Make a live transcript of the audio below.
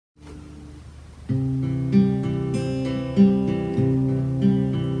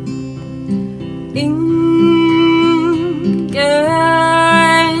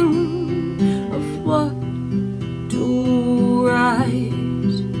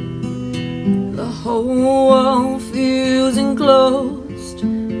whole world feels enclosed,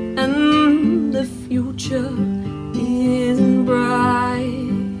 and the future isn't bright.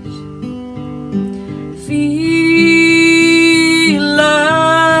 Feeling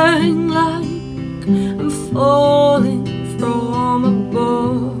like I'm falling from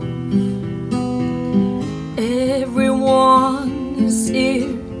above. Everyone is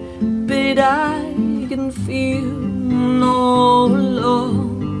here, but I can feel no love.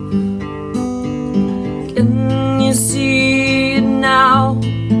 Can you see it now?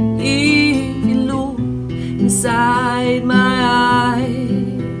 If you look inside my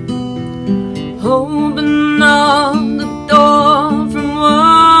eyes, open up the door from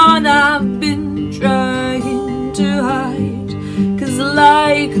what I've been trying to hide. 'Cause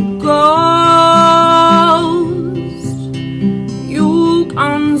like a ghost, you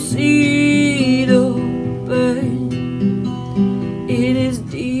can't see the pain. It is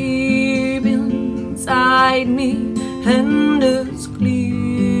deep inside me and as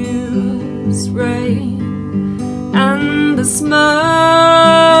clear as rain. And the smell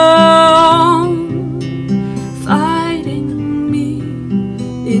fighting me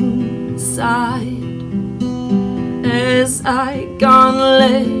inside, as I can't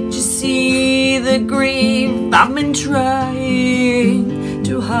let you see the grief I've been trying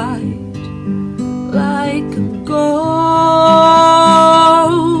to hide. Like a ghost,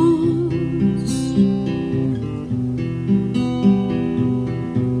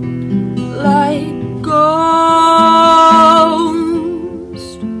 like a ghost.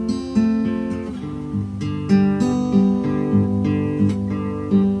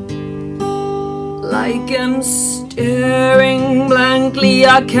 Like I'm staring blankly,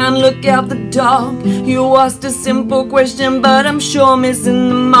 I can't look out the dark. You asked a simple question, but I'm sure missing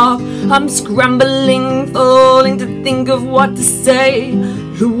the mark. I'm scrambling, falling to think of what to say,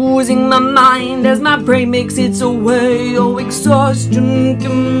 losing my mind as my brain makes its way. Oh, exhaustion,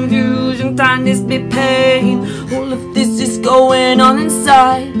 confusion, tiredness, bit pain. All of this is going on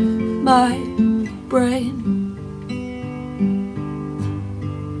inside my brain.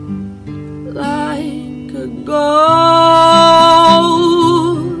 Like a ghost,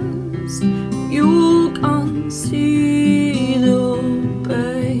 you can't see the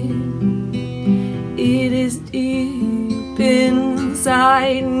pain. It is deep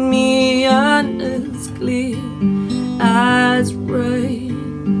inside me and as clear as rain.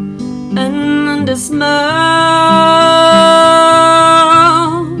 And the smell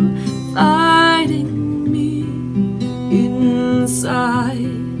fighting me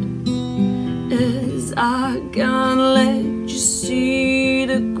inside, as I can't let you see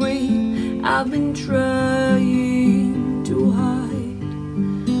the grief I've been trying to hide.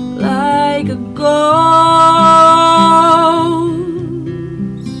 Like a ghost,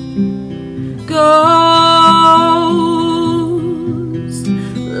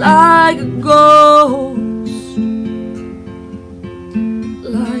 like a ghost,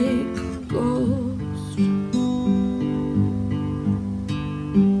 like a ghost.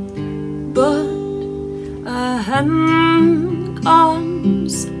 But a hand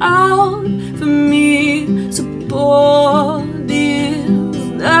comes out for me, support is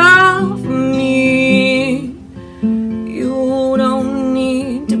there for me. You don't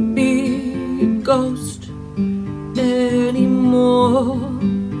need to be a ghost anymore.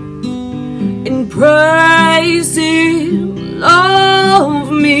 Embrace it,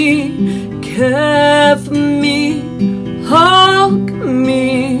 love me, care for me, hug me.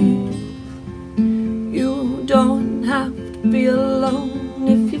 You don't have to be alone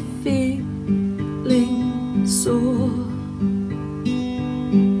if you're feeling sore.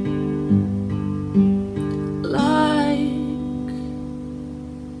 Like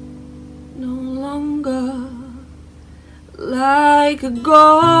no longer like a ghost,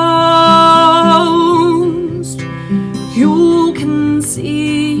 you can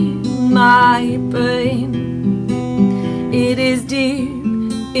see my pain. It is deep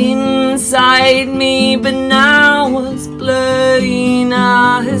inside me, but now it's plain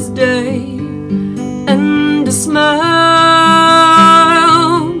as day. And the smile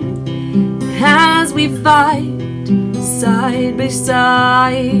as we fight side by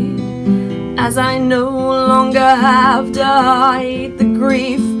side, as I no longer have to hide the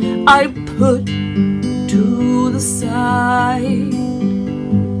grief I put to the side.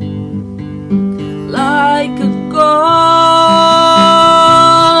 Like a ghost,